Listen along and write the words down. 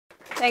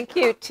Thank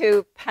you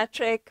to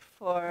Patrick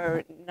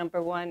for,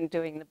 number one,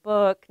 doing the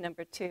book,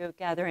 number two,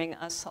 gathering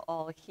us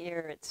all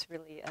here. It's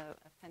really a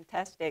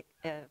fantastic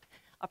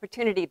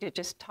opportunity to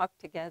just talk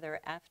together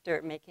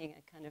after making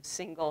a kind of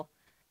single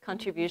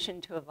contribution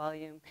to a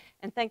volume.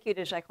 And thank you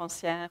to Jacques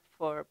Ranciere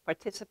for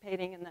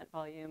participating in that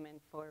volume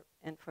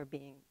and for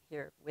being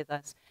here with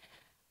us.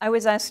 I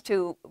was asked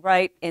to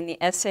write in the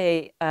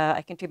essay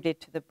I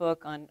contributed to the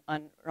book on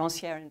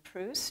Ranciere and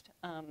Proust,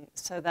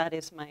 so that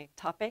is my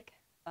topic.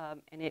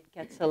 And it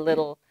gets a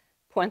little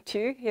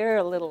pointu here,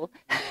 a little,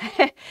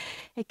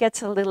 it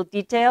gets a little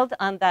detailed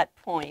on that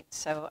point,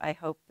 so I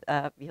hope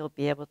you'll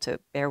be able to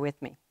bear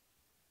with me.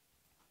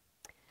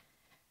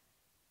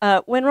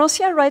 When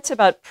Ranciere writes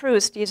about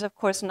Proust, he's of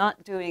course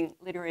not doing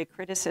literary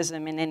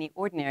criticism in any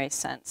ordinary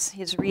sense.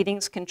 His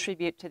readings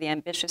contribute to the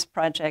ambitious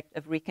project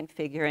of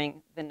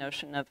reconfiguring the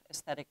notion of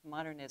aesthetic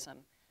modernism,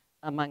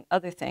 among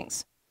other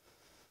things.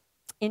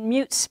 In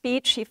Mute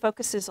Speech, he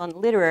focuses on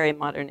literary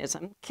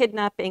modernism,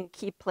 kidnapping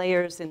key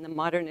players in the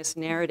modernist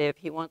narrative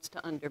he wants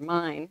to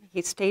undermine.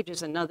 He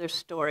stages another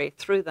story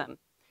through them.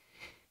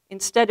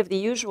 Instead of the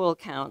usual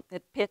account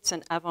that pits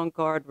an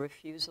avant-garde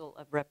refusal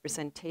of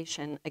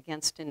representation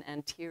against an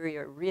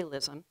anterior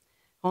realism,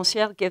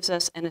 Ranciere gives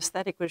us an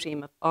aesthetic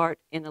regime of art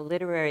in a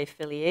literary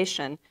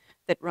filiation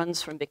that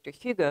runs from Victor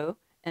Hugo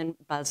and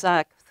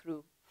Balzac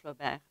through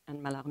Flaubert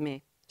and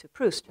Mallarmé to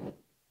Proust.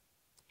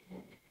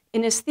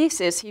 In his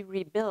thesis, he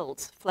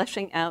rebuilds,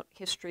 fleshing out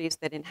histories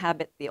that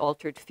inhabit the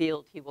altered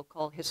field he will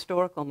call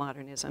historical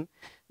modernism,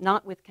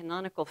 not with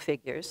canonical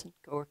figures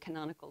or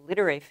canonical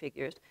literary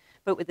figures,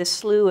 but with a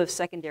slew of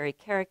secondary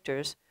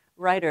characters,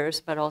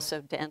 writers, but also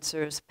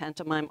dancers,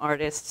 pantomime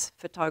artists,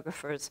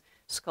 photographers,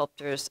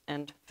 sculptors,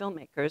 and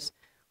filmmakers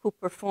who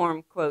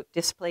perform, quote,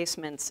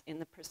 displacements in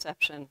the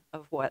perception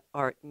of what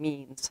art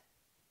means.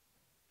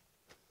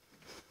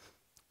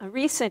 A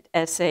recent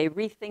essay,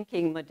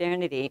 Rethinking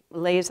Modernity,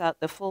 lays out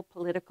the full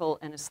political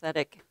and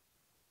aesthetic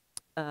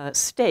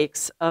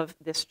stakes of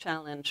this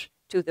challenge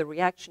to the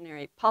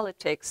reactionary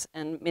politics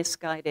and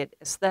misguided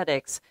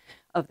aesthetics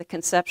of the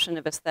conception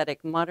of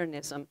aesthetic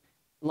modernism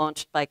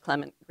launched by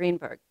Clement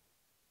Greenberg.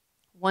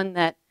 One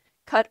that,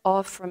 cut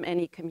off from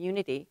any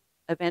community,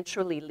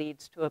 eventually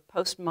leads to a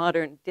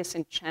postmodern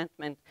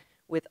disenchantment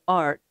with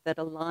art that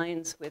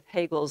aligns with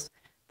Hegel's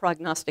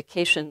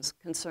prognostications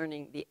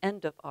concerning the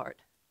end of art.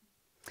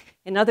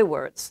 In other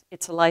words,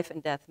 it's a life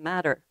and death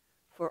matter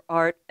for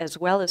art as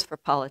well as for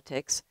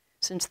politics,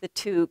 since the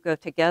two go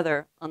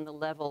together on the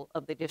level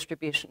of the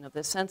distribution of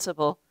the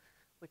sensible,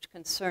 which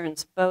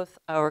concerns both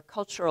our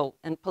cultural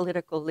and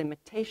political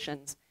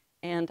limitations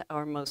and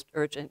our most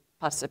urgent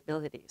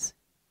possibilities.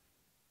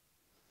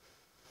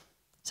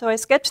 So I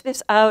sketch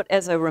this out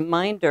as a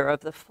reminder of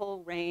the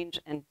full range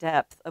and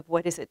depth of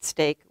what is at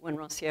stake when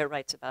Ranciere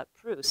writes about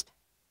Proust,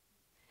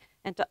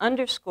 and to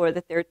underscore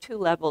that there are two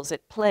levels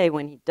at play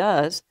when he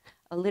does,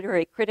 a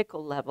literary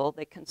critical level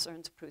that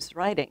concerns Proust's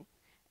writing,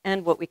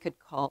 and what we could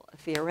call a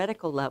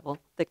theoretical level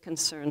that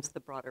concerns the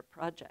broader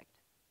project.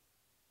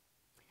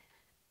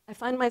 I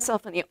find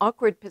myself in the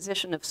awkward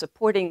position of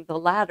supporting the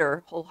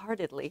latter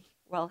wholeheartedly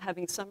while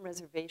having some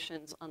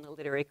reservations on the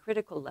literary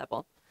critical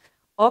level.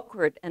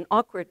 An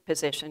awkward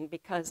position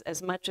because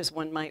as much as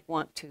one might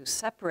want to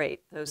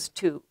separate those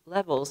two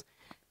levels,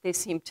 they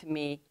seem to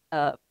me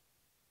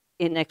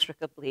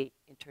inextricably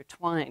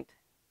intertwined.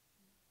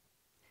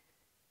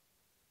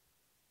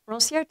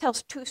 Ranciere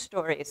tells two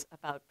stories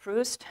about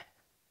Proust.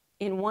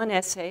 In one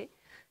essay,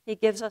 he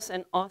gives us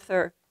an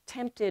author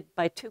tempted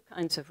by two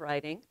kinds of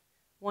writing,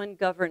 one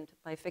governed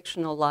by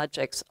fictional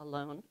logics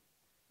alone,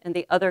 and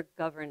the other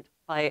governed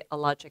by a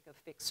logic of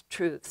fixed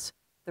truths,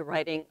 the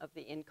writing of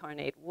the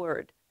incarnate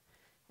word.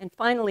 And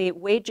finally,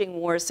 waging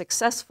war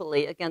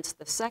successfully against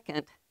the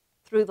second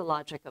through the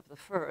logic of the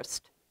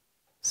first,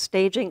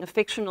 staging a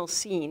fictional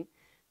scene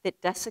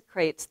that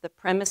desecrates the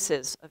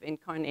premises of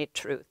incarnate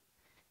truth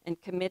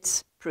and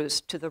commits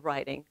Proust to the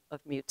writing of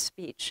mute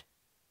speech.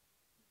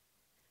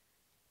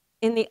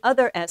 In the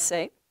other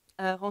essay,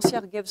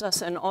 Ranciere gives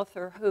us an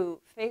author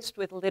who, faced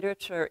with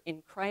literature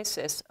in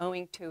crisis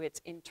owing to its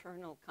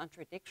internal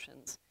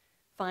contradictions,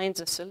 finds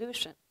a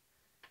solution,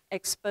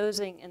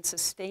 exposing and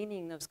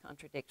sustaining those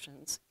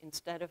contradictions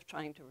instead of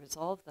trying to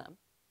resolve them,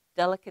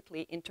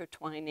 delicately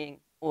intertwining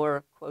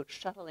or, quote,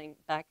 shuttling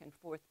back and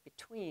forth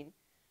between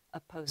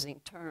opposing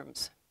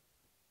terms.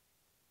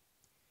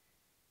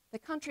 The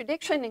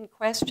contradiction in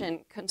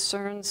question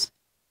concerns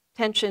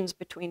tensions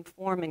between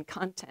form and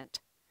content,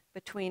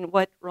 between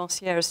what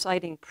Ranciere,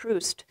 citing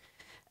Proust,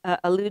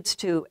 alludes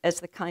to as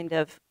the kind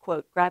of,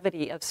 quote,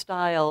 gravity of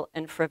style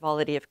and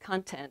frivolity of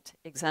content,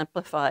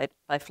 exemplified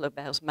by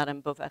Flaubert's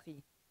Madame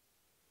Bovary.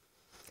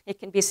 It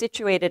can be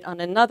situated on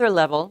another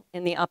level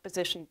in the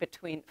opposition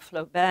between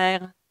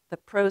Flaubert, the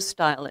prose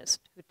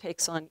stylist, who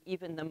takes on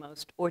even the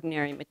most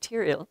ordinary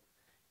material,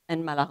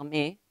 and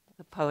Mallarmé,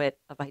 the poet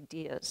of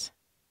ideas.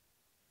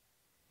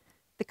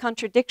 The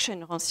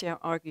contradiction, Ranciere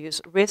argues,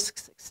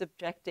 risks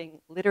subjecting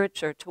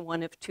literature to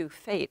one of two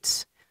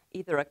fates,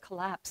 either a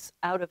collapse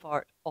out of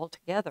art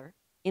altogether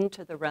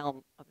into the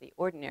realm of the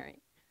ordinary,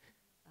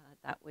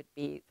 that would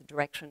be the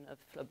direction of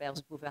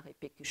Flaubert's Bouvard et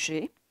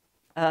Pécuchet,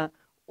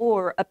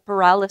 or a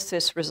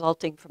paralysis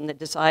resulting from the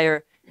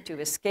desire to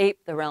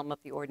escape the realm of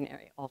the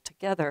ordinary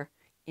altogether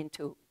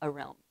into a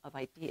realm of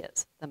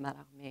ideas, the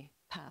Mallarmé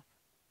path.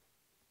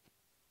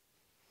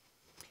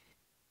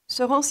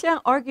 So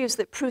Ranciere argues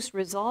that Proust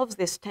resolves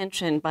this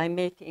tension by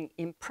making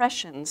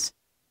impressions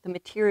the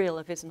material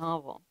of his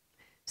novel,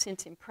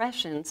 since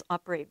impressions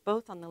operate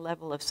both on the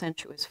level of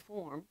sensuous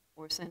form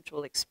or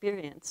sensual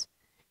experience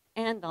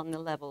and on the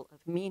level of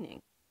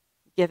meaning,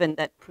 given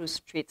that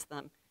Proust treats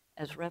them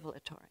as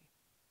revelatory.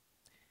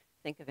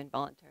 Think of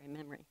involuntary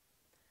memory.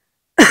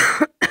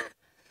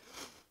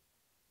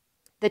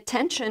 The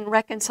tension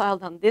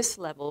reconciled on this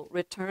level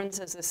returns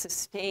as a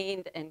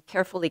sustained and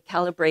carefully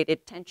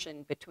calibrated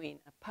tension between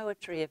a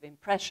poetry of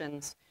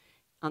impressions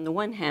on the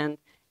one hand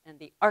and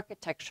the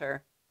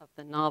architecture of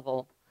the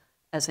novel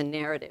as a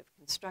narrative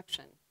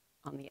construction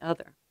on the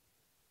other.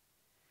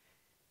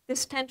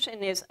 This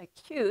tension is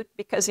acute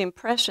because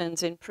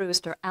impressions in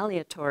Proust are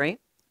aleatory.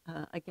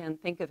 Again,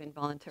 think of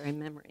involuntary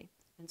memory,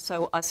 and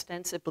so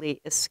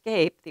ostensibly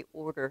escape the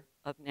order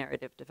of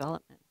narrative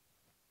development.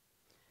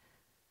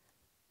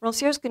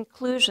 Ranciere's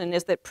conclusion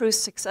is that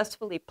Proust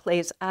successfully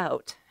plays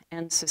out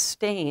and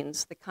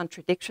sustains the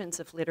contradictions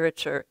of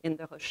literature in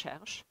the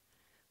Recherche,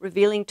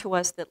 revealing to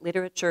us that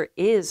literature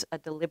is a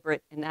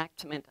deliberate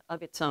enactment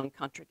of its own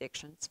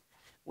contradictions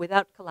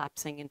without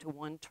collapsing into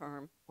one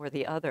term or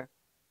the other.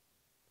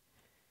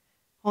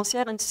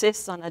 Ranciere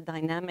insists on a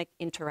dynamic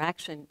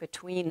interaction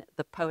between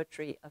the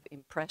poetry of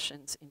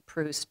impressions in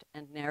Proust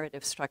and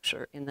narrative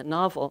structure in the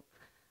novel.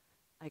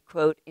 I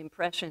quote,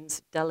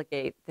 "Impressions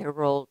delegate their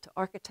role to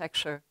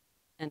architecture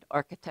and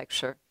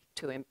architecture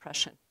to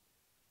impression."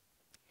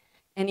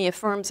 And he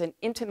affirms an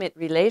intimate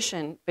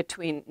relation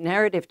between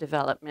narrative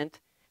development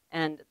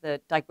and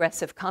the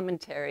digressive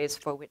commentaries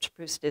for which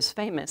Proust is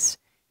famous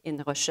in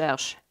the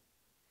Recherche.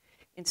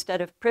 Instead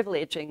of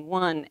privileging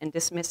one and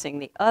dismissing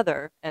the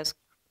other, as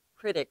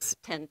critics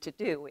tend to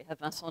do, we have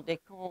Vincent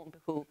Descombes,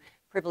 who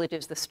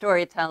privileges the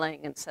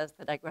storytelling and says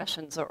the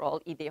digressions are all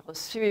idées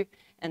reçues,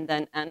 and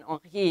then Anne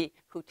Henry,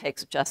 who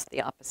takes just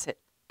the opposite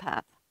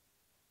path.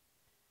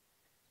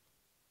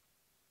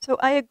 So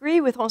I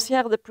agree with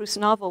Ranciere that Proust's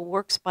novel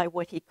works by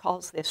what he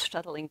calls this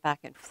shuttling back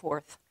and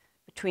forth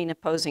between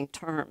opposing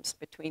terms,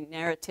 between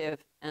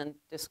narrative and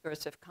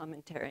discursive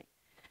commentary,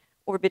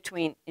 or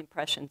between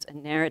impressions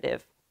and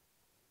narrative.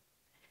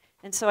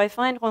 And so I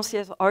find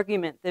Ranciere's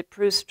argument that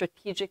Proust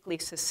strategically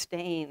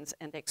sustains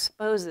and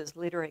exposes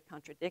literary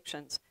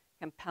contradictions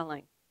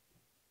compelling.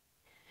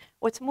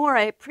 What's more,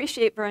 I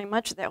appreciate very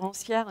much that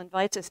Ranciere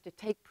invites us to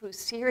take Proust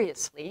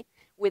seriously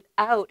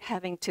without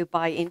having to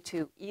buy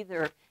into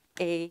either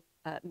a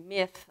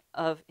myth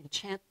of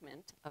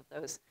enchantment of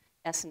those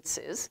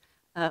essences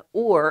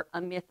or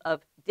a myth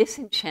of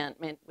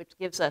disenchantment, which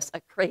gives us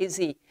a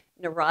crazy,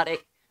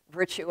 neurotic,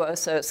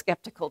 virtuoso,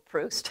 skeptical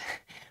Proust,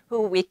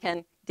 who we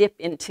can dip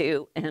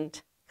into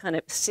and kind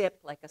of sip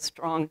like a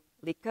strong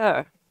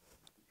liqueur.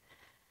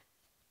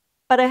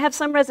 But I have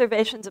some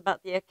reservations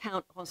about the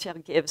account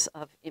Ranciere gives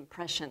of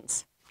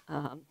impressions.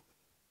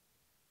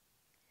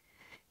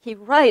 He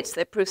writes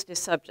that Proust is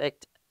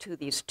subject to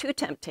these two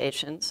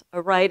temptations,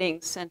 a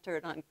writing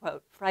centered on,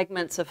 quote,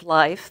 fragments of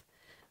life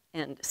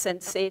and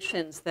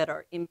sensations that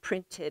are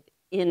imprinted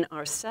in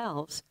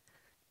ourselves,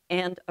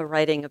 and a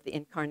writing of the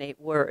incarnate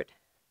word.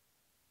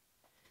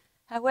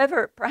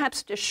 However,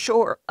 perhaps to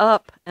shore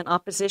up an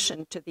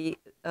opposition to the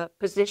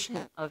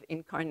position of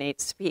incarnate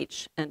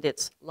speech and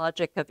its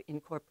logic of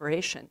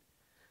incorporation,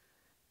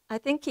 I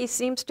think he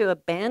seems to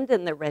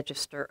abandon the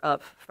register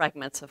of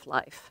fragments of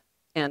life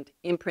and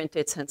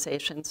imprinted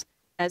sensations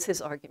as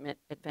his argument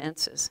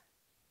advances.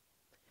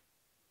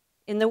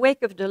 In the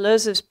wake of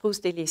Deleuze's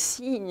Proust et les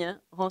signes,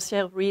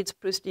 Ranciere reads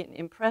Proustian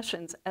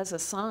impressions as a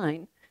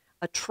sign,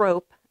 a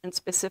trope, and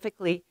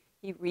specifically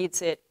he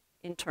reads it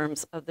in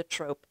terms of the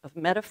trope of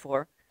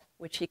metaphor,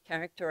 which he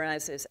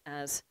characterizes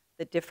as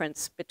the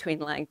difference between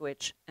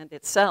language and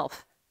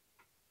itself.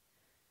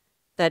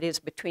 That is,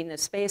 between the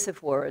space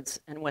of words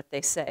and what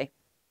they say.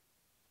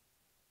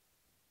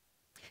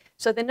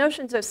 So the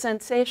notions of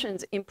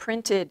sensations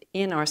imprinted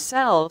in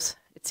ourselves,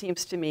 it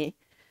seems to me,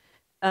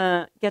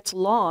 gets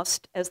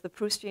lost as the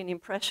Proustian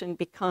impression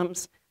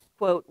becomes,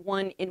 quote,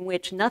 one in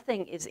which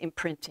nothing is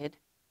imprinted,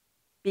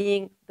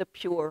 being the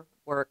pure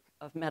work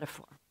of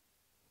metaphor.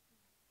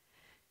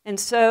 And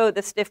so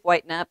the stiff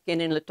white napkin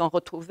in Le Temps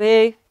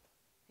Retrouvé,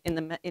 in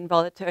the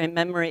involuntary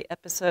memory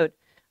episode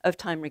of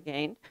Time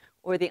Regained,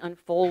 or the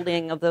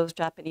unfolding of those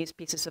Japanese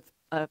pieces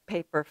of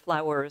paper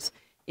flowers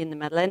in the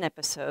Madeleine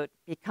episode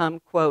become,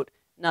 quote,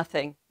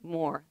 nothing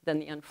more than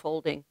the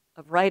unfolding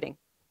of writing.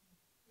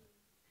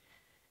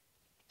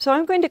 So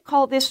I'm going to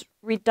call this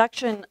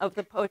reduction of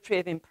the poetry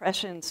of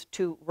impressions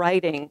to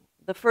writing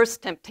the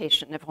first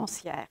temptation of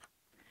Ranciere,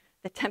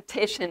 the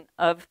temptation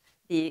of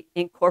the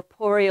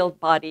incorporeal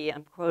body,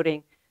 I'm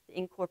quoting, the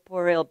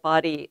incorporeal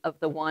body of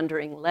the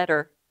wandering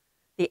letter,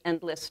 the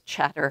endless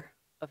chatter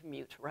of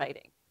mute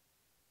writing.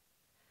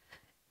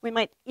 We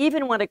might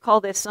even want to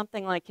call this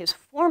something like his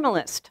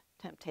formalist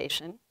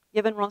temptation,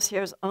 given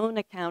Ranciere's own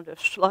account of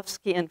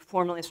Schloffskian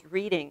formalist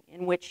reading,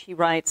 in which he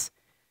writes,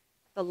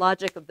 "The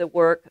logic of the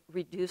work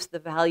reduced the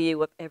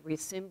value of every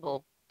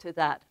symbol to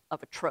that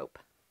of a trope."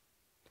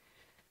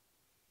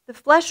 The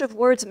flesh of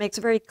words makes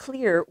very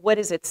clear what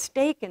is at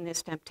stake in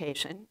this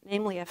temptation,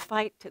 namely a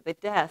fight to the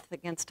death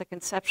against a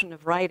conception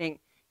of writing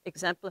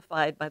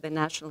exemplified by the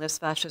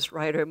nationalist fascist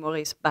writer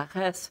Maurice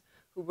Barrès,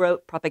 who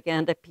wrote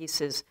propaganda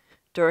pieces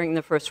during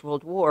the First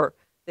World War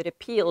that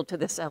appealed to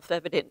the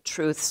self-evident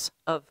truths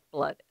of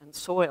blood and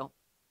soil.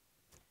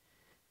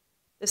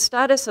 The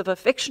status of a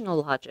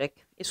fictional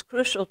logic is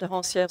crucial to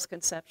Ranciere's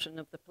conception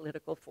of the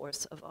political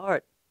force of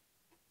art.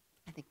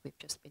 I think we've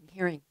just been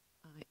hearing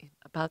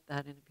about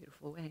that in a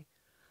beautiful way.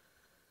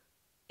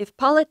 If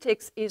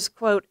politics is,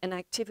 quote, an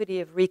activity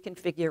of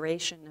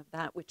reconfiguration of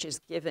that which is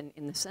given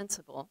in the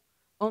sensible,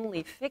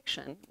 only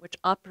fiction, which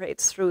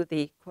operates through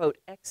the, quote,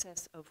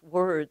 excess of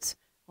words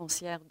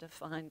Ranciere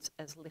defines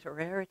as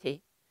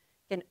literarity,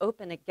 can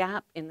open a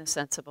gap in the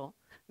sensible,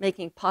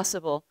 making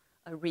possible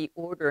a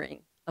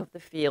reordering of the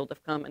field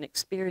of common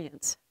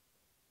experience.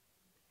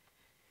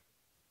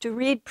 To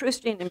read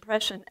Proustian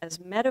impression as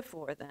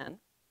metaphor,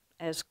 then,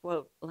 as,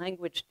 quote,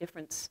 language's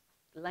difference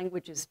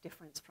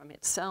from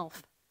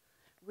itself,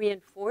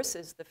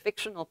 reinforces the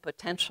fictional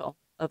potential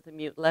of the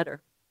mute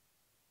letter.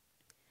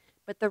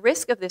 But the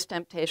risk of this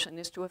temptation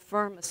is to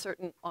affirm a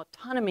certain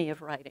autonomy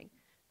of writing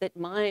that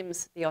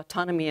mimes the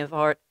autonomy of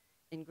art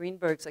in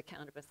Greenberg's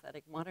account of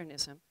aesthetic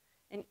modernism,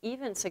 and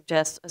even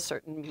suggests a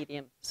certain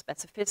medium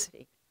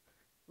specificity.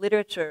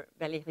 Literature,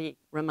 Valérie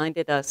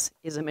reminded us,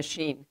 is a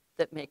machine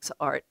that makes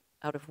art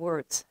out of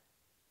words.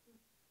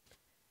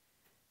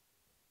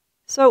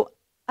 So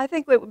I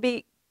think it would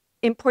be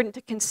important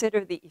to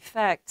consider the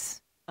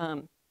effects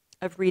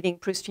of reading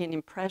Proustian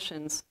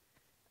impressions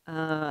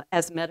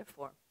as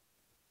metaphor.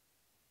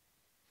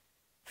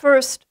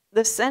 First,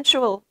 the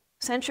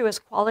sensuous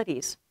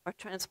qualities are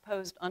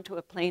transposed onto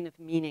a plane of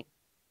meaning.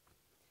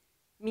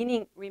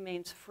 Meaning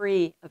remains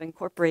free of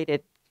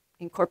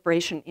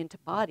incorporation into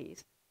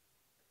bodies,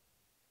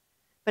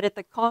 but at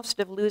the cost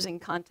of losing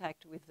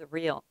contact with the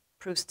real,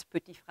 Proust's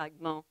petit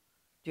fragment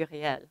du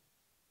réel.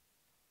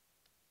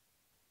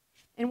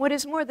 And what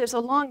is more, there's a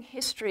long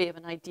history of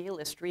an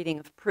idealist reading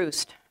of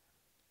Proust,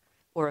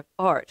 or of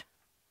art,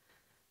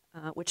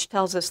 which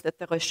tells us that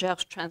the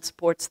recherche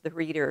transports the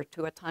reader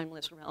to a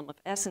timeless realm of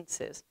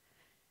essences.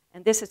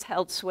 And this has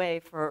held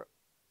sway for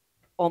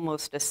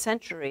almost a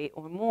century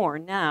or more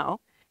now,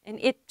 and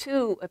it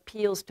too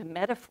appeals to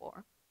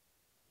metaphor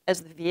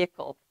as the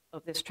vehicle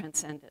of this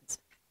transcendence.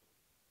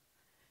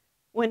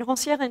 When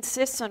Ranciere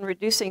insists on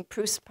reducing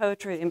Proust's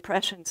poetry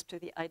impressions to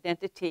the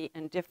identity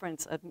and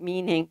difference of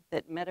meaning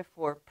that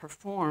metaphor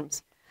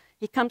performs,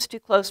 he comes too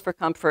close for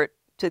comfort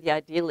to the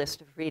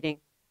idealist reading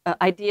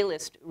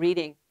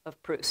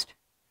of Proust,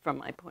 from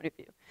my point of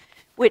view,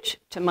 which,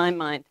 to my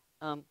mind,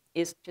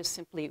 is just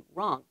simply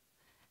wrong.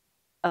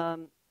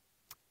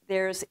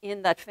 There's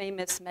in that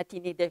famous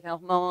Matinée des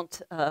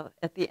Vermantes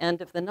at the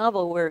end of the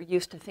novel, we're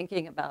used to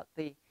thinking about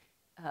the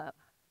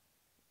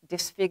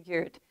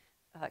disfigured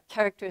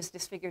characters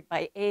disfigured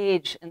by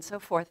age and so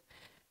forth.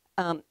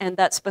 And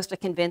that's supposed to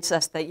convince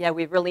us that, yeah,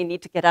 we really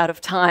need to get out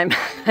of time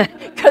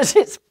because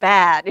it's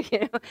bad. You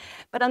know?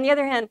 But on the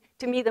other hand,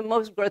 to me, the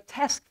most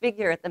grotesque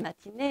figure at the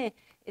matinee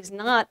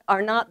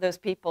are not those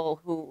people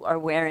who are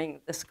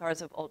wearing the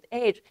scars of old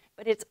age,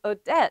 but it's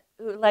Odette,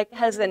 who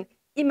has an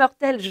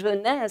immortelle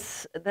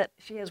jeunesse that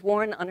she has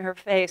worn on her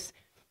face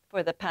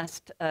for the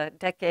past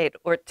decade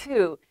or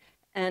two,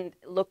 and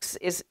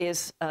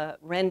is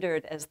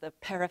rendered as the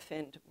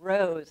paraffined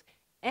rose.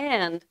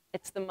 And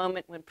it's the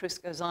moment when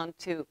Proust goes on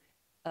to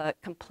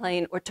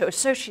complain or to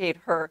associate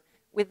her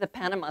with the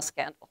Panama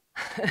scandal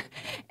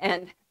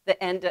and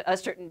a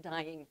certain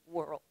dying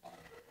world.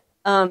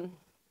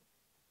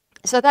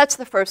 So that's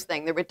the first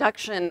thing, the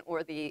reduction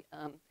or the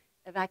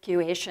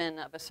evacuation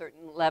of a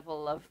certain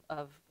level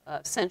of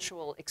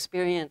sensual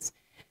experience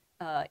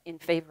in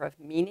favor of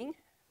meaning.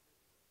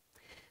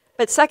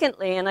 But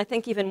secondly, and I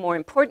think even more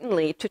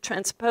importantly, to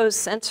transpose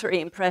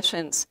sensory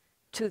impressions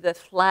to the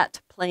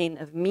flat plane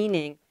of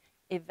meaning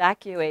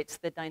evacuates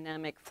the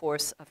dynamic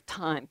force of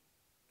time,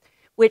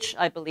 which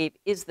I believe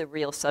is the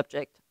real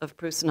subject of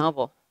Proust's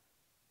novel.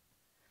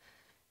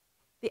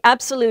 The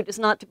absolute is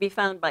not to be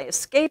found by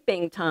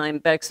escaping time,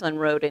 Bergson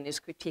wrote in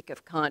his Critique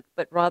of Kant,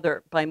 but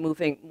rather by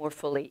moving more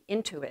fully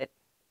into it.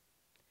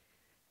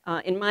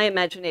 In my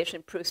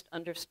imagination, Proust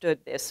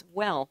understood this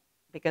well,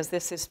 because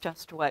this is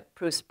just what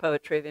Proust's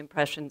poetry of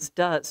impressions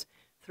does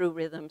through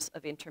rhythms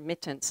of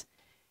intermittence.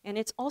 And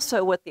it's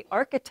also what the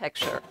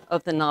architecture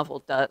of the novel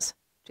does,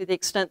 to the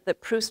extent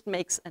that Proust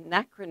makes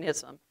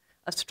anachronism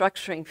a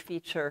structuring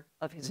feature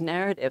of his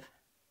narrative,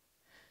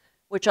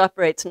 which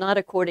operates not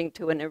according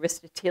to an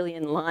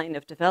Aristotelian line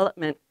of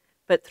development,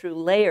 but through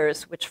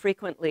layers which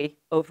frequently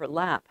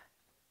overlap.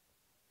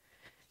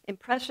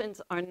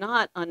 Impressions are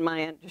not, on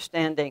my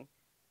understanding,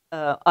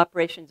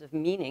 operations of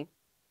meaning.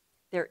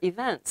 They're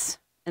events,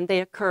 and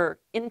they occur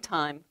in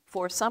time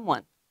for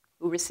someone,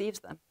 who receives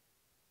them.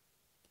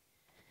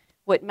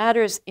 What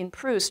matters in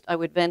Proust, I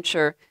would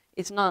venture,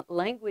 is not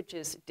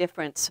language's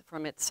difference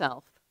from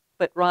itself,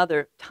 but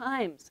rather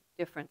time's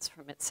difference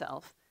from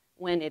itself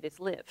when it is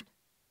lived.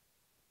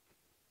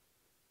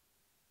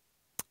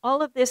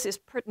 All of this is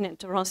pertinent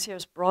to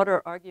Ranciere's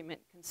broader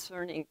argument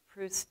concerning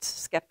Proust's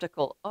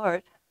skeptical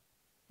art,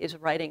 his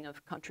writing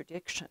of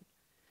contradiction,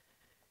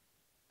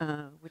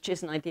 which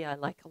is an idea I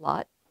like a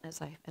lot,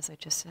 as I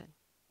just said.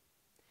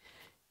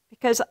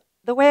 Because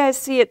the way I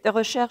see it, the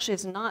Recherche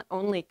is not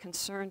only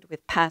concerned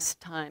with past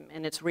time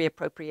and its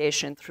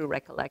reappropriation through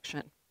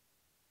recollection.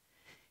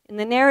 In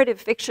the narrative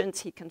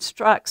fictions he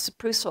constructs,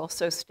 Proust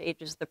also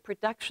stages the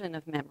production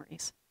of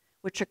memories,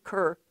 which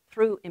occur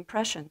through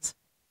impressions,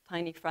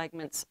 tiny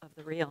fragments of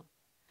the real.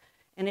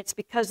 And it's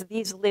because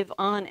these live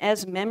on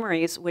as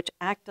memories which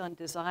act on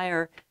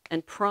desire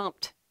and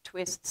prompt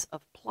twists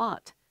of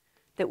plot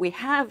that we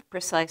have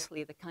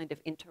precisely the kind of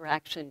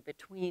interaction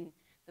between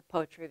the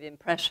poetry of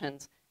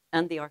impressions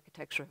and the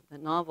architecture of the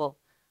novel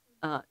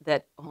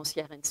that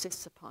Ranciere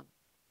insists upon.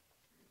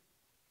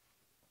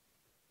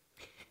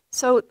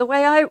 So the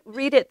way I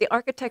read it, the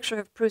architecture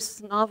of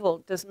Proust's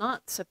novel does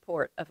not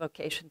support a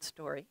vocation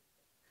story.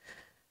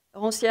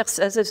 Ranciere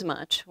says as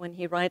much when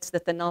he writes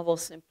that the novel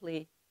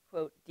simply,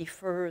 quote,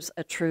 defers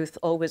a truth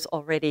always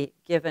already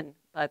given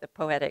by the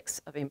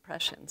poetics of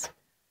impressions.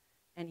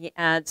 And he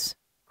adds,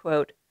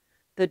 quote,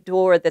 the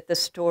door that the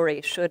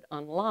story should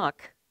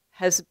unlock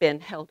has been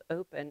held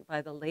open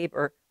by the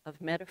labor of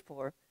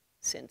metaphor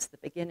since the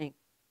beginning.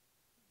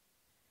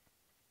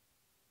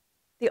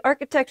 The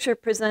architecture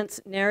presents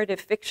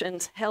narrative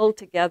fictions held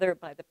together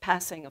by the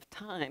passing of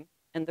time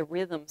and the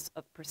rhythms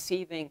of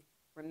perceiving,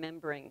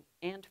 remembering,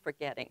 and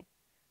forgetting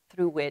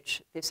through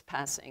which this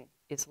passing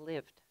is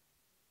lived.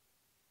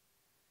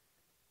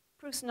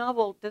 Proust's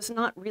novel does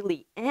not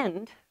really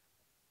end.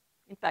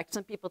 In fact,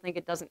 some people think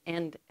it doesn't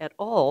end at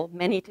all.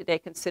 Many today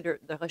consider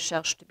the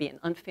Recherche to be an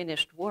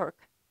unfinished work.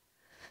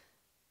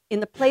 In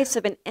the place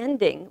of an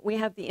ending, we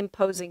have the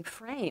imposing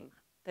frame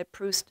that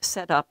Proust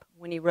set up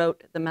when he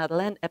wrote the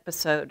Madeleine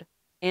episode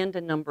and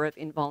a number of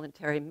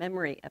involuntary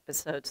memory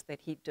episodes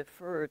that he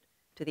deferred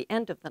to the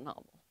end of the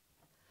novel.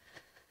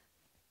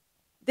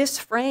 This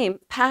frame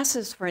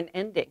passes for an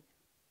ending,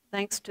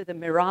 thanks to the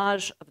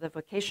mirage of the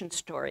vocation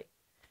story,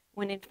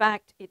 when in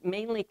fact it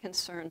mainly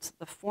concerns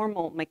the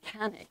formal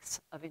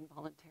mechanics of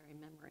involuntary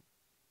memory.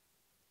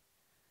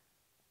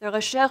 The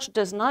Recherche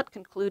does not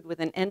conclude with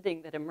an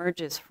ending that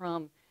emerges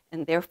from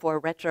and therefore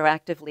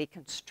retroactively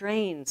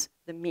constrains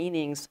the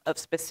meanings of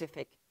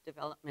specific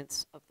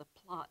developments of the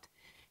plot.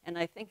 And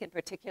I think in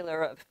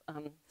particular of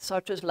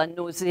Sartre's La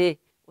Nausée,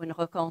 when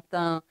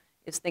Roquentin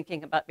is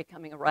thinking about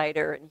becoming a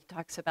writer, and he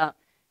talks about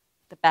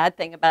the bad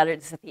thing about it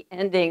is that the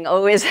ending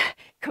always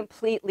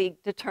completely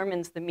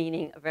determines the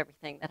meaning of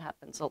everything that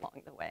happens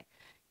along the way.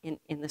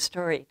 In the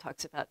story, he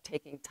talks about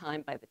taking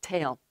time by the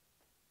tail.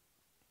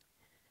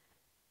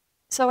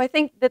 So I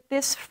think that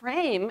this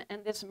frame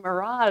and this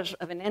mirage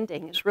of an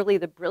ending is really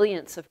the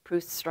brilliance of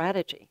Proust's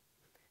strategy.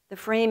 The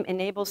frame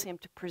enables him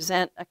to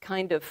present a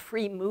kind of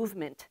free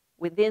movement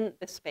within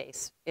the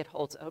space it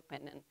holds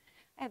open. And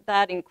I have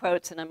that in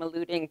quotes, and I'm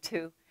alluding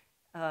to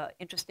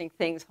interesting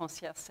things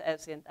Ranciere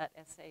says in that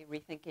essay,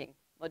 Rethinking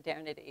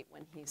Modernity,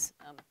 when he's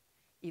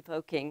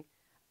evoking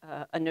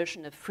a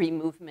notion of free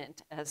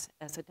movement as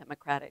a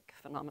democratic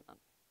phenomenon.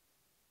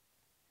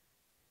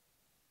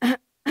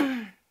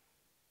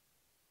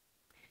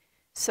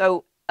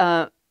 So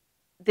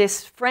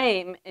this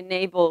frame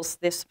enables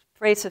this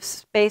phrase of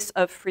space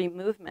of free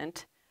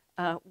movement,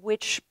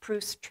 which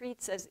Proust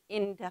treats as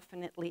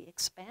indefinitely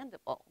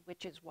expandable,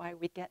 which is why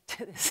we get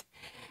to this,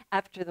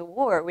 after the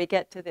war, we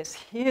get to this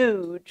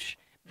huge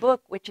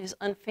book which is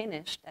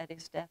unfinished. At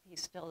his death, he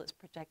still is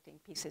projecting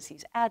pieces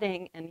he's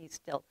adding, and he's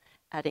still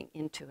adding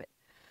into it.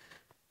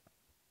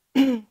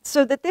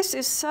 So that this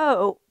is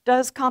so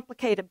does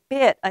complicate a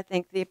bit, I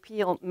think, the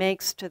appeal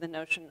makes to the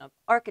notion of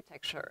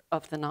architecture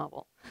of the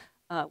novel,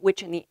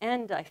 which in the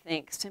end, I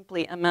think,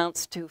 simply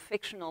amounts to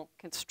fictional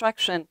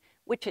construction,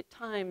 which at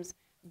times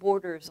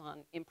borders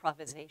on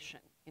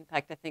improvisation. In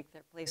fact, I think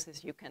there are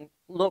places you can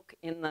look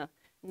in the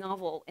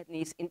novel in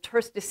these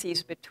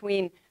interstices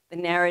between the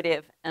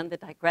narrative and the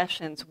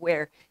digressions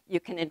where you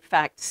can, in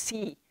fact,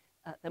 see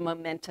the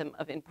momentum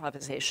of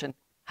improvisation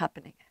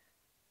happening.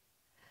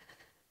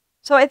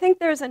 So I think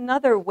there's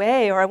another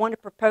way, or I want to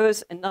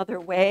propose another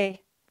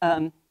way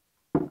to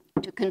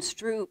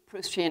construe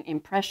Proustian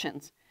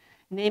impressions,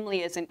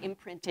 namely as an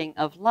imprinting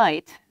of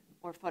light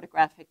or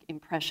photographic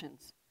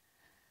impressions.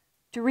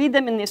 To read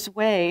them in this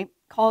way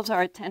calls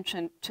our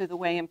attention to the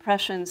way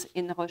impressions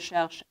in the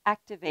Recherche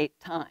activate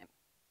time,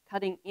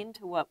 cutting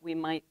into what we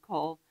might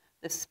call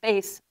the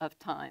space of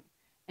time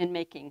and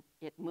making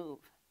it move.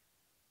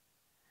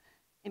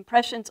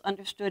 Impressions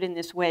understood in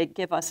this way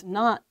give us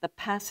not the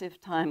passive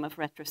time of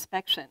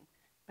retrospection,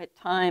 but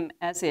time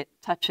as it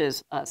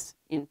touches us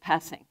in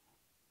passing.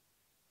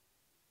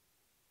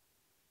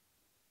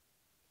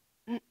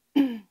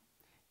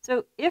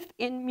 So if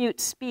in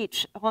mute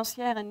speech,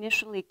 Ranciere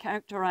initially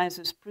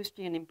characterizes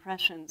Proustian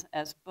impressions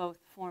as both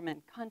form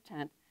and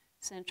content,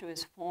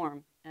 sensuous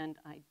form and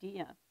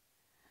idea,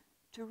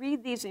 to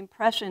read these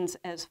impressions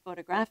as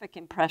photographic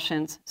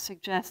impressions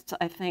suggests,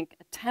 I think,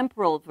 a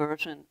temporal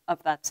version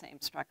of that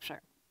same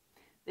structure.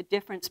 The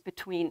difference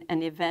between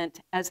an event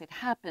as it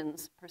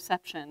happens,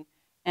 perception,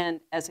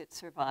 and as it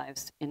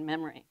survives in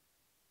memory.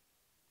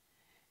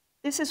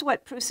 This is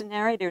what Proust's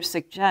narrator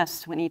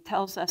suggests when he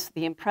tells us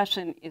the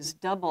impression is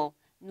double,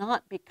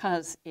 not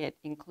because it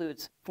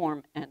includes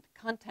form and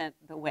content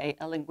the way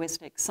a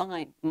linguistic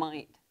sign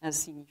might, as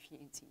signifié,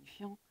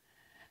 insignifiant,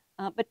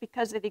 but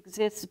because it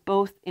exists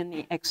both in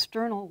the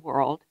external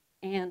world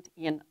and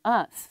in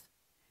us.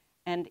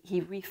 And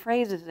he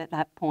rephrases at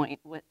that point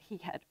what he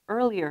had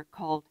earlier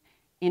called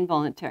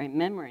involuntary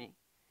memory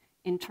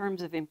in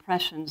terms of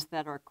impressions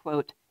that are,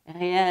 quote,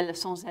 réels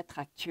sans être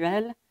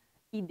actuels,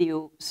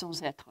 idéaux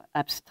sans être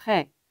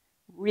abstraits,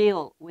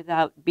 real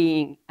without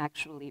being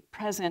actually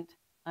present,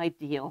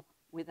 ideal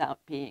without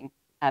being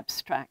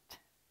abstract.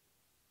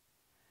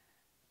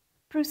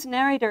 Proust's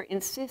narrator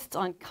insists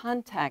on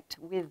contact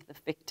with the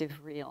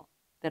fictive real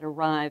that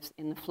arrives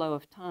in the flow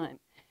of time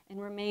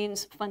and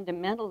remains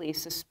fundamentally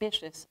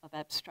suspicious of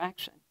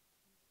abstraction.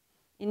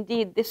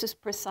 Indeed, this is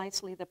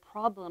precisely the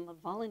problem of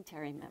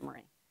voluntary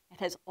memory. It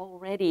has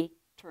already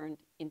turned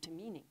into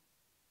meaning.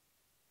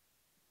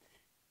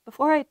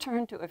 Before I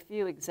turn to a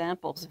few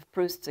examples of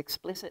Proust's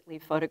explicitly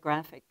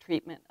photographic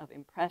treatment of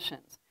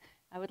impressions,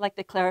 I would like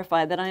to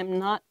clarify that I am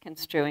not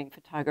construing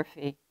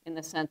photography in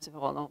the sense of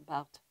Roland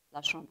Barthes'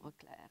 La Chambre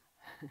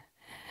Claire,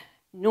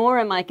 nor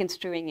am I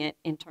construing it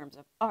in terms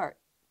of art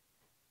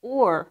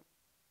or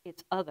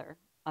its other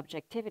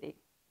objectivity.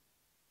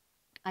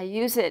 I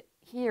use it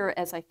here,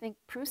 as I think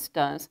Proust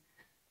does,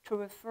 to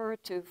refer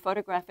to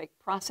photographic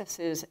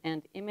processes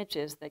and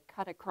images that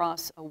cut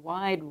across a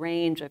wide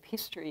range of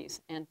histories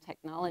and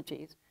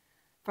technologies,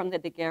 from the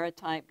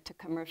daguerreotype to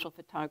commercial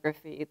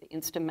photography, the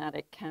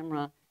instamatic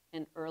camera,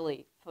 and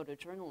early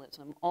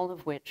photojournalism, all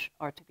of which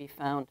are to be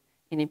found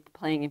in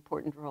playing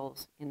important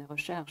roles in the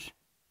recherche.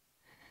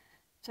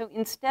 So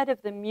instead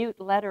of the mute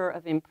letter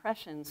of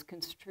impressions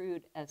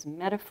construed as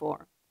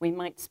metaphor, we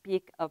might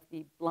speak of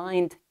the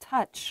blind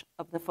touch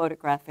of the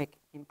photographic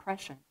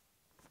impression.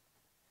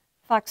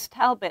 Fox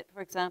Talbot, for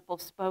example,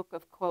 spoke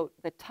of, quote,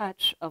 the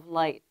touch of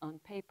light on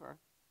paper.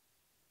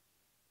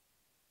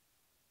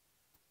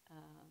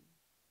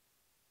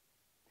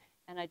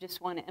 And I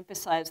just want to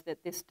emphasize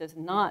that this does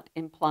not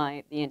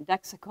imply the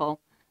indexical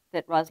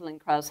that Rosalind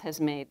Krauss has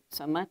made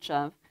so much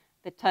of.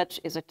 The touch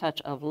is a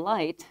touch of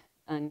light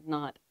and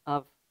not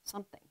of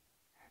something.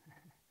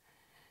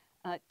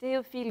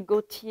 Théophile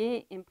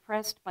Gautier,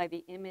 impressed by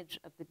the image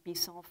of the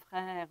Bisson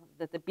frères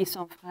that the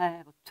Bisson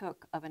frères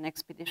took of an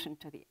expedition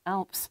to the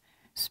Alps,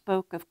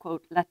 spoke of,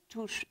 quote, la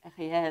touche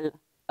réelle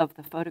of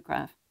the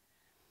photograph.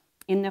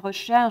 In the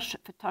recherche,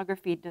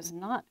 photography does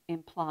not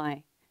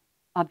imply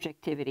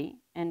objectivity,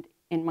 and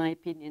in my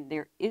opinion,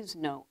 there is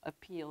no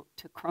appeal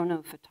to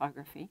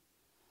chronophotography.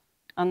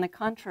 On the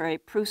contrary,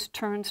 Proust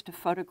turns to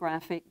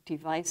photographic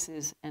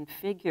devices and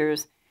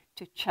figures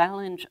to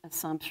challenge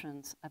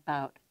assumptions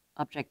about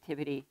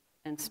objectivity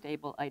and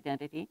stable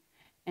identity,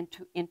 and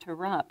to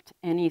interrupt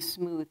any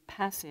smooth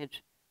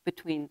passage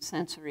between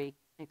sensory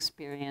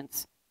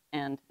experience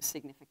and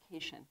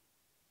signification.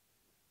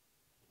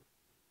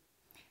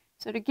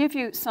 So to give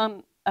you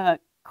some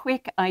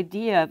quick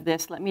idea of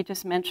this, let me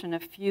just mention a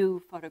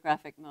few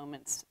photographic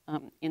moments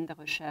in the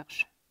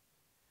recherche.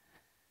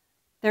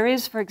 There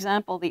is, for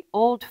example, the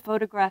old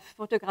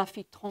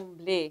photographie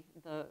tremblée,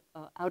 the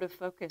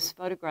out-of-focus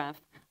photograph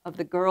of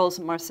the girls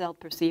Marcel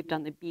perceived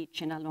on the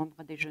beach in À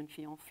l'ombre des jeunes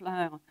filles en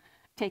fleurs,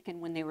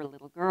 taken when they were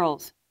little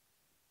girls.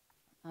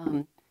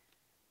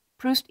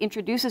 Proust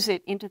introduces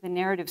it into the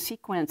narrative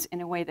sequence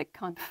in a way that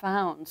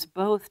confounds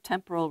both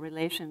temporal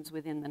relations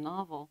within the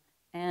novel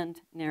and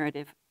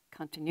narrative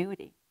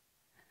continuity.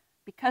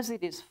 Because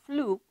it is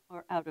flou,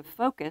 or out of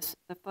focus,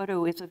 the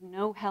photo is of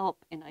no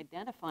help in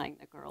identifying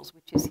the girls,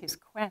 which is his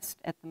quest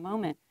at the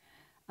moment,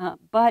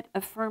 but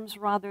affirms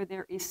rather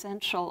their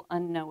essential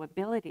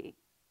unknowability.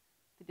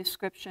 The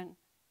description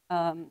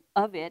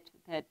of it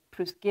that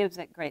Proust gives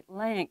at great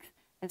length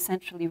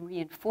essentially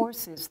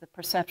reinforces the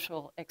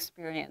perceptual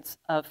experience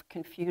of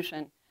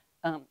confusion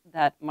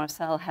that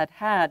Marcel had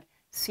had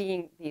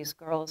seeing these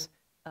girls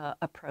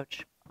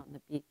approach on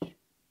the beach.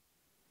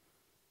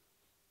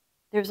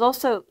 There's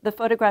also the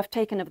photograph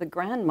taken of the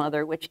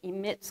grandmother, which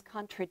emits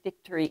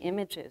contradictory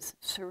images,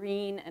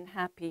 serene and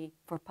happy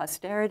for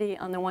posterity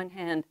on the one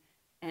hand,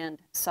 and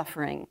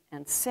suffering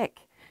and sick.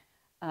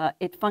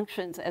 It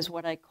functions as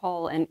what I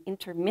call an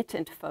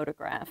intermittent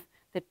photograph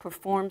that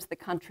performs the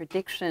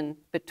contradiction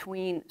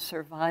between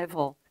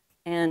survival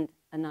and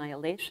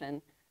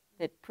annihilation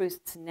that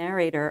Proust's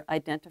narrator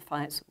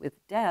identifies with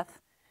death,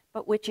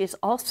 but which is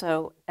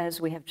also,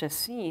 as we have just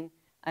seen,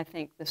 I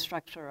think, the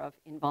structure of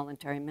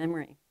involuntary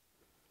memory.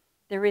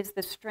 There is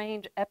the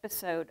strange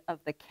episode of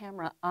the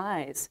camera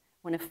eyes,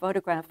 when a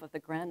photograph of the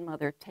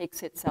grandmother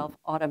takes itself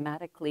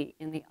automatically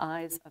in the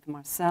eyes of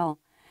Marcel.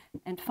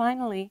 And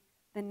finally,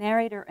 the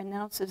narrator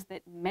announces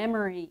that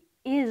memory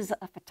is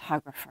a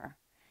photographer.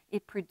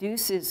 It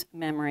produces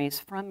memories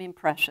from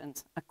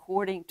impressions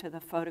according to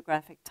the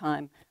photographic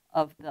time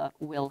of the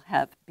will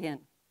have been.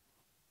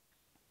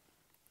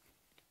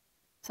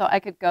 So I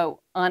could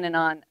go on and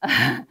on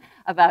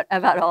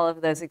about all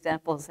of those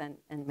examples and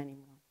many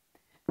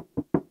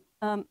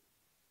more.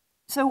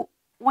 So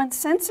one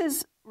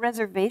senses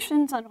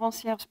reservations on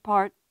Ranciere's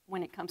part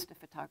when it comes to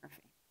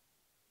photography.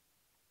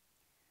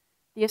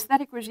 The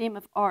aesthetic regime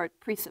of art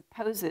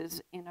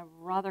presupposes, in a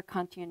rather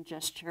Kantian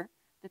gesture,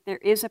 that there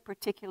is a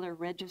particular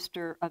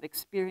register of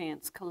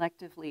experience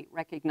collectively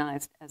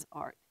recognized as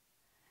art.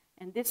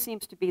 And this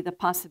seems to be the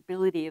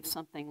possibility of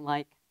something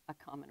like a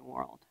common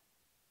world.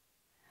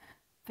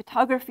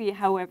 Photography,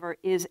 however,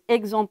 is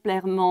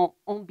exemplairement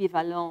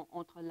ambivalent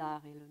entre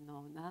l'art et le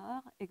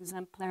non-art,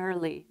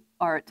 exemplarily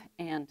art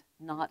and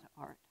not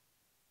art.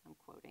 I'm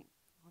quoting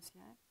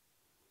Ranciere.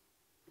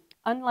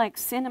 Unlike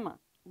cinema,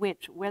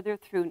 which, whether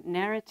through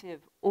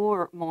narrative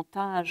or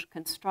montage,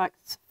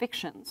 constructs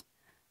fictions,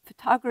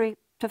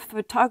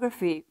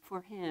 photography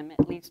for him,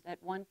 at least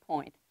at one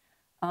point,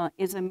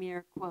 is a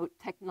mere, quote,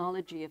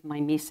 technology of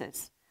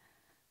mimesis.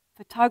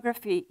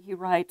 Photography, he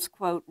writes,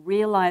 quote,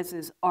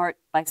 realizes art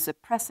by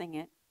suppressing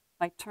it,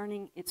 by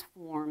turning its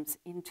forms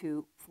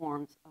into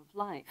forms of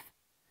life.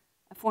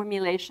 A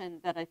formulation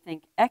that I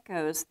think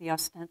echoes the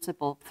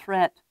ostensible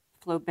threat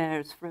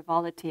Flaubert's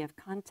frivolity of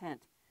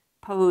content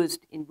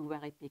posed in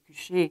Bouvard et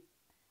Pécuchet,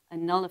 a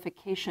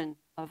nullification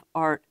of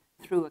art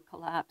through a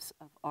collapse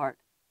of art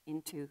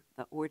into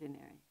the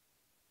ordinary.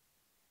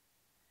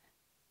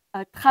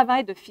 A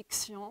travail de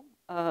fiction,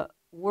 a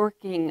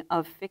working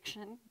of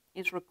fiction,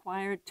 is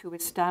required to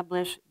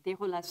establish des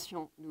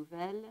relations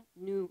nouvelles,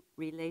 new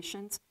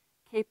relations,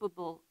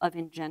 capable of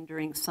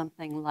engendering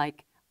something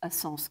like a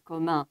sens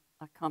commun,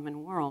 a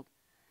common world.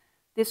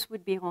 This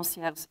would be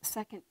Ranciere's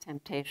second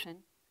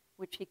temptation,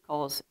 which he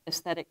calls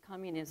aesthetic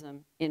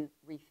communism in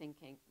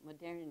rethinking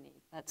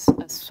modernity. That's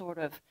a sort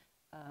of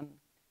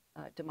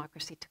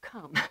democracy to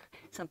come,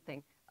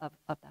 something of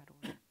that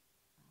order.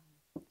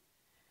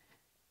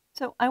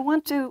 So I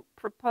want to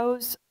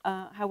propose,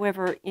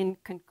 however, in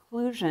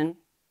conclusion,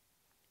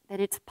 that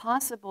it's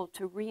possible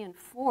to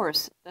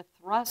reinforce the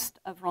thrust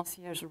of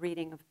Ranciere's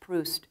reading of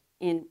Proust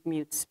in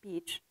mute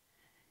speech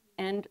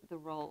and the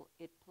role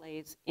it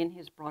plays in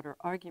his broader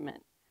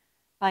argument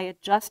by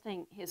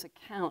adjusting his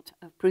account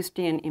of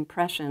Proustian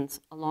impressions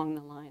along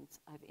the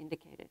lines I've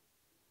indicated.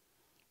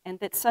 And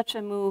that such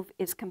a move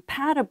is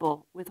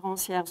compatible with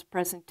Ranciere's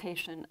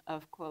presentation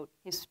of, quote,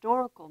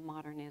 historical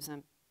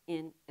modernism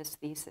in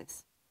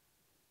aesthesis.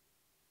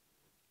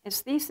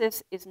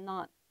 Aesthesis is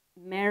not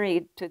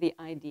married to the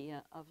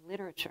idea of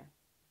literature.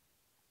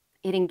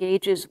 It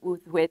engages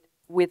with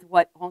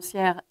what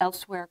Ranciere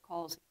elsewhere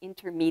calls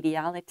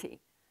intermediality,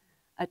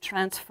 a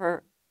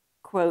transfer,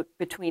 quote,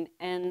 between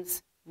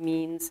ends,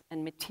 means,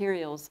 and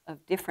materials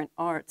of different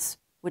arts,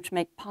 which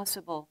make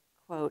possible,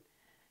 quote,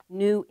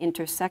 new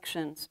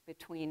intersections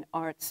between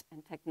arts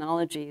and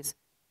technologies,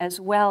 as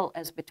well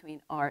as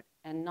between art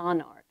and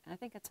non-art. And I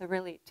think it's a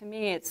really, to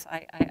me, it's,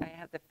 I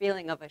have the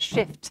feeling of a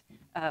shift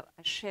in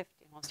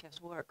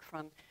Ranciere's work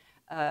from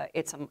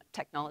it's a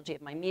technology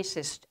of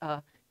mimesis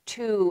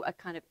to a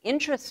kind of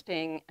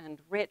interesting and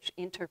rich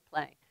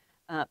interplay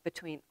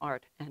between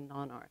art and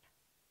non-art.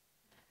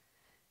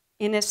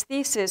 In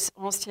aesthesis,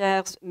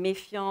 Ranciere's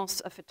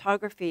méfiance of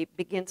photography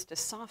begins to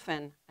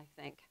soften, I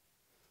think,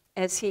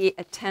 as he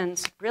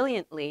attends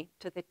brilliantly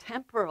to the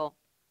temporal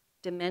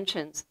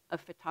dimensions of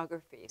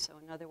photography. So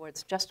in other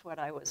words, just what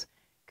I was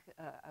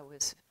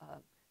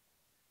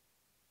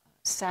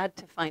sad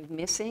to find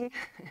missing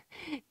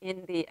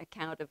in the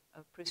account of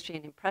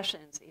Proustian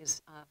impressions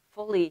is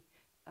fully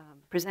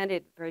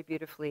presented very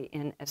beautifully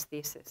in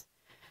aesthesis.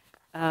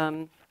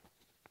 I'm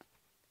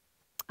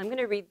going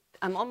to read,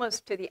 I'm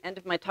almost to the end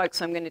of my talk,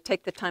 so I'm going to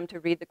take the time to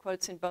read the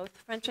quotes in both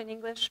French and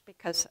English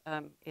because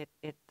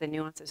the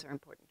nuances are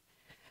important.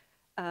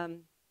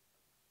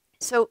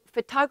 So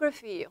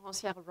photography,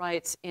 Ranciere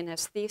writes in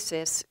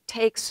aesthesis,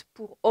 takes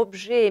pour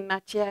objet et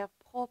matière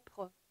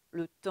propre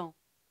le temps.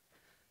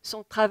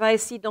 Son travail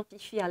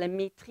s'identifie à la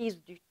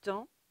maîtrise du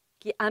temps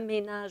qui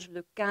aménage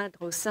le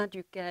cadre au sein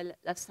duquel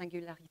la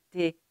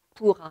singularité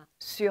pourra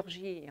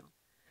surgir.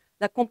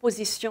 La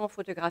composition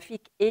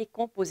photographique est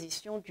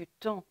composition du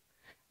temps.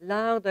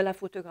 L'art de la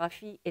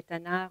photographie est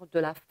un art de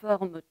la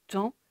forme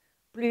temps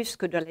plus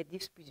que de la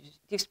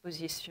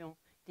disposition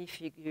des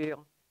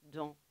figures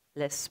dans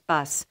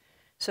l'espace.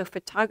 So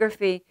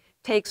photography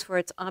takes for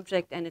its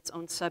object and its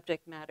own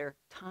subject matter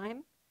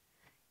time.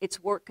 Its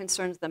work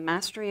concerns the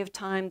mastery of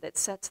time that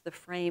sets the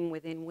frame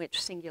within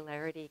which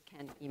singularity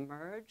can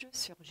emerge,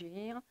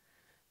 surgir.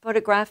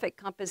 Photographic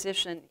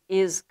composition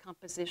is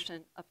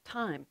composition of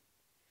time.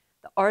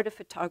 The art of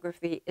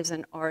photography is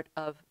an art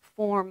of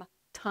form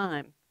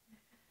time.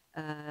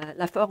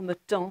 La forme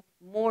temps,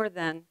 more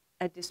than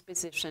a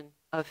disposition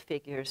of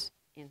figures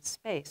in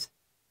space.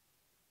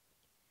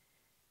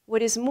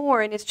 What is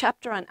more, in his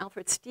chapter on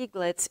Alfred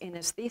Stieglitz in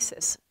his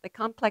thesis, the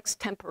complex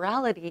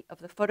temporality of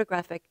the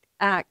photographic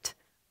act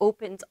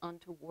opens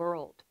onto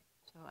world.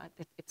 So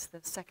it's the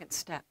second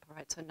step,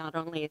 right? So not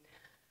only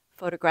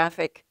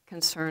photographic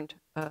concerned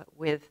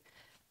with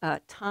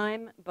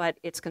time, but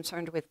it's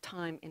concerned with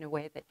time in a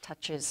way that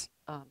touches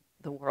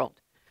the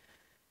world.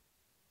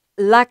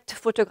 L'acte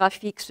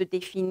photographique se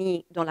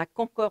définit dans la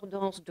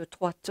concordance de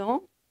trois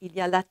temps. Il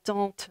y a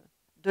l'attente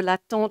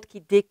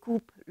qui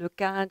découpe le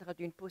cadre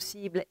d'une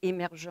possible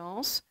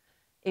émergence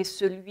et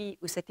celui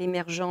où cette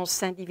émergence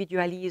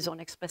s'individualise en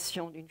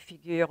expression d'une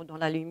figure dans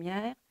la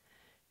lumière.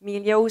 Mais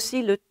il y a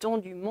aussi le temps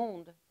du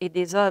monde et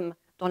des hommes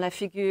dont la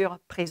figure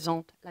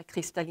présente la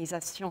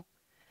cristallisation.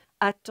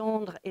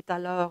 Attendre est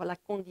alors la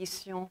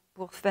condition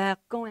pour faire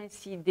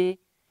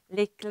coïncider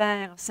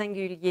l'éclair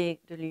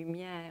singulier de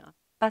lumière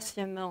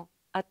patiemment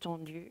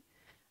attendu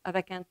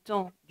avec un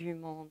temps du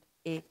monde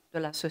et de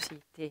la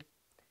société.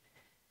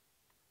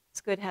 It's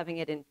good having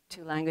it in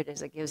two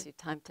languages. It gives you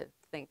time to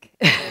think.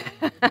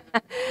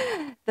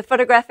 The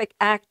photographic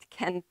act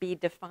can be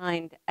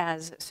defined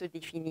as, se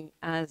définit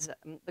as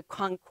the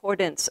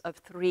concordance of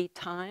three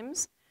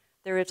times.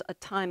 There is a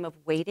time of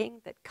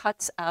waiting that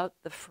cuts out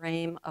the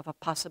frame of a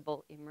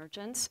possible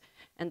emergence,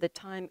 and the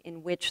time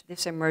in which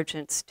this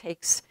emergence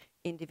takes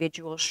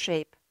individual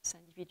shape,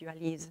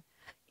 s'individualise,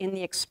 in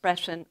the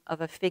expression of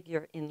a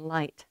figure in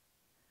light.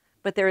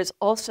 But there is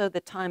also the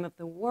time of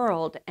the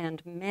world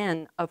and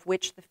men of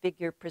which the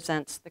figure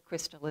presents the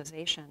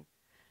crystallization.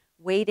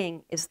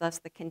 Waiting is thus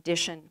the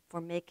condition for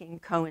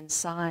making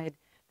coincide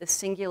the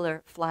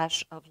singular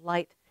flash of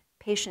light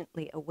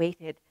patiently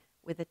awaited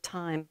with the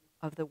time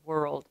of the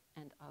world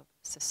and of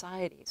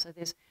society. So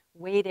this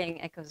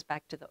waiting echoes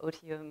back to the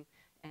otium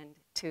and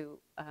to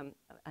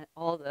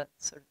all the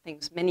sort of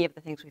things, many of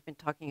the things we've been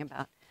talking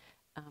about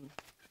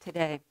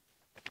today.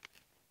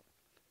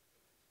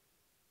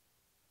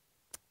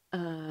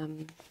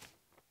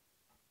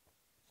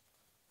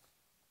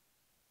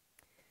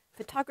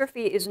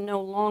 Photography is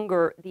no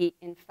longer the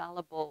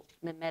infallible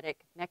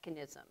mimetic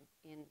mechanism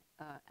in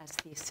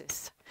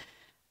aesthesis.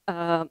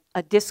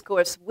 A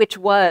discourse which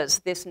was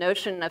this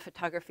notion of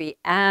photography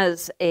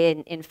as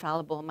an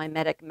infallible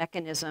mimetic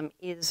mechanism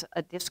is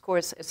a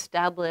discourse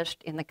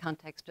established in the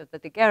context of the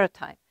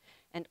daguerreotype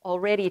and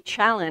already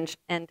challenged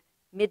and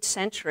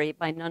mid-century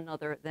by none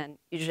other than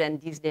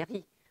Eugène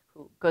Disdéry,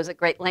 who goes at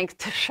great length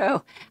to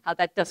show how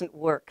that doesn't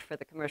work for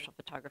the commercial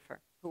photographer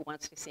who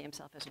wants to see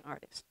himself as an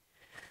artist.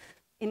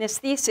 In his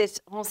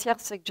thesis, Ranciere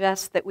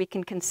suggests that we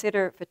can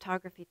consider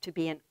photography to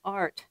be an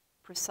art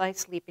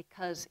precisely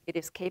because it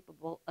is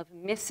capable of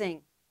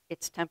missing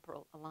its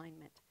temporal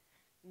alignment,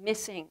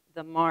 missing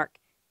the mark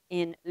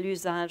in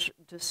l'usage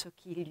de ce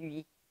qui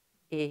lui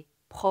est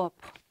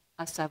propre,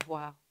 à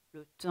savoir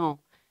le temps,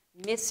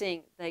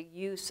 missing the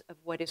use of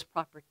what is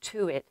proper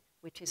to it,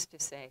 which is to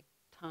say,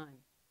 time.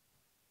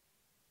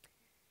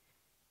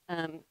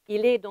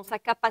 Il est dans sa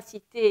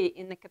capacité,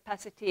 in the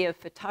capacity of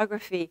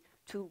photography,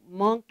 to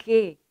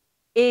manquer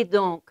et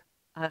donc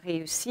à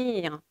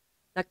réussir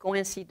la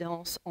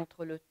coïncidence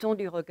entre le temps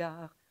du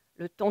regard,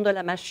 le temps de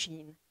la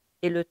machine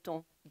et le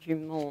temps du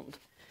monde.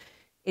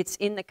 It's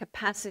in the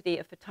capacity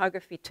of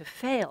photography to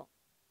fail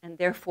and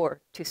therefore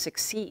to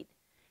succeed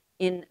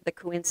in the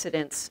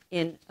coincidence,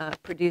 in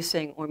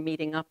producing or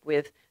meeting up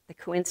with the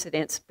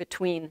coincidence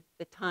between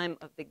the time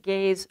of the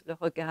gaze, le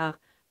regard,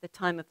 the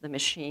time of the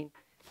machine,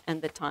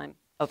 and the time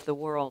of the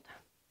world.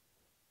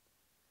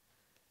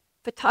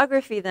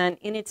 Photography then,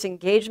 in its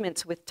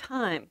engagements with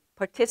time,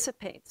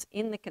 participates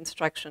in the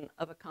construction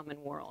of a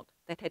common world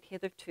that had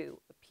hitherto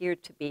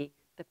appeared to be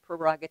the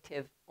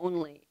prerogative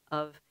only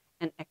of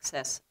an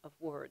excess of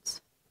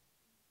words.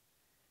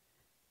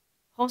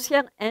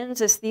 Ranciere ends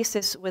his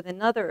thesis with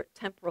another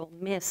temporal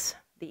miss,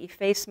 the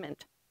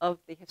effacement of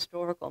the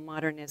historical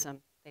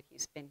modernism that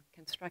he's been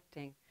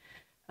constructing,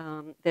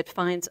 that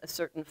finds a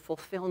certain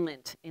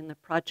fulfillment in the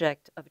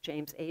project of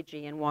James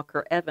Agee and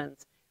Walker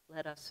Evans,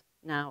 Let Us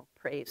Now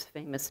Praise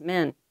Famous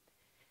Men.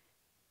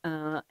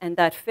 And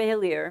that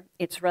failure,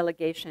 its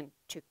relegation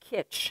to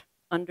kitsch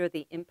under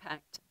the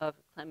impact of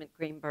Clement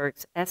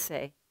Greenberg's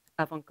essay,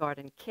 Avant-Garde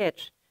and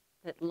Kitsch,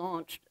 that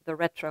launched the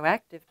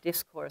retroactive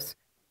discourse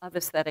of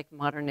aesthetic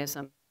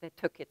modernism that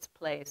took its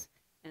place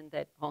and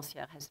that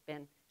Ranciere has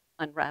been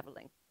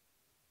unraveling.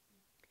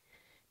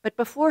 But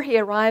before he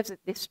arrives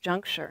at this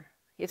juncture,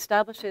 he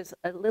establishes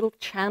a little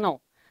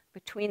channel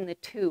between the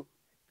two,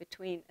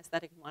 between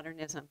aesthetic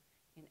modernism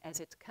and as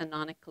it's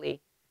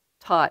canonically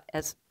taught,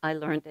 as I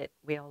learned it,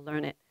 we all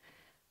learn it,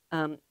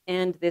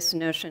 and this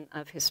notion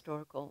of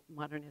historical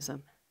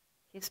modernism.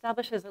 He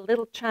establishes a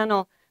little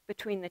channel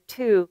between the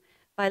two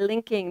by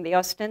linking the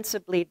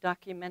ostensibly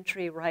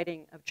documentary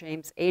writing of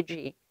James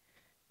Agee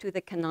to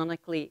the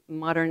canonically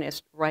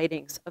modernist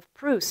writings of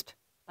Proust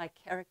by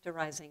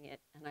characterizing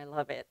it, and I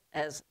love it,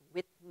 as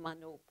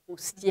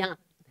Whitmano-Proustien.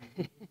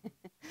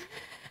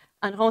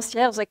 On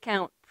Ranciere's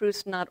account,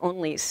 Proust not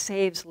only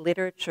saves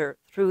literature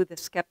through the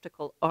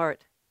skeptical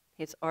art,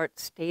 his art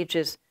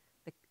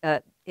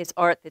that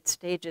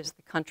stages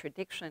the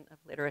contradiction of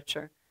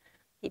literature,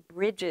 he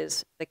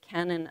bridges the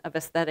canon of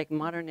aesthetic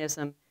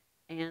modernism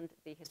and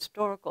the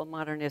historical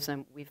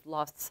modernism we've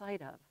lost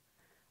sight of,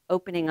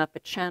 opening up a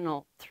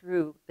channel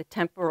through the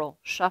temporal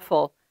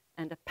shuffle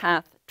and a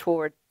path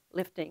toward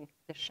lifting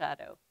the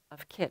shadow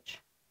of kitsch.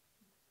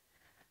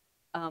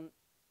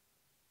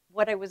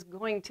 What I was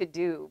going to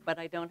do, but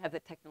I don't have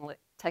the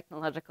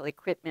technological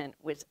equipment,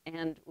 was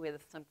end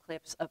with some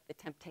clips of The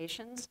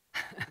Temptations,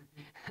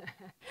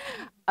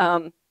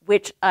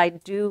 which I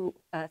do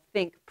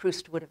think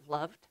Proust would have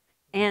loved.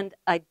 And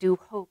I do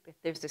hope if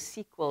there's a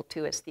sequel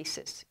to his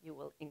thesis, you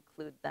will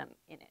include them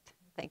in it.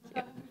 Thank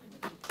you.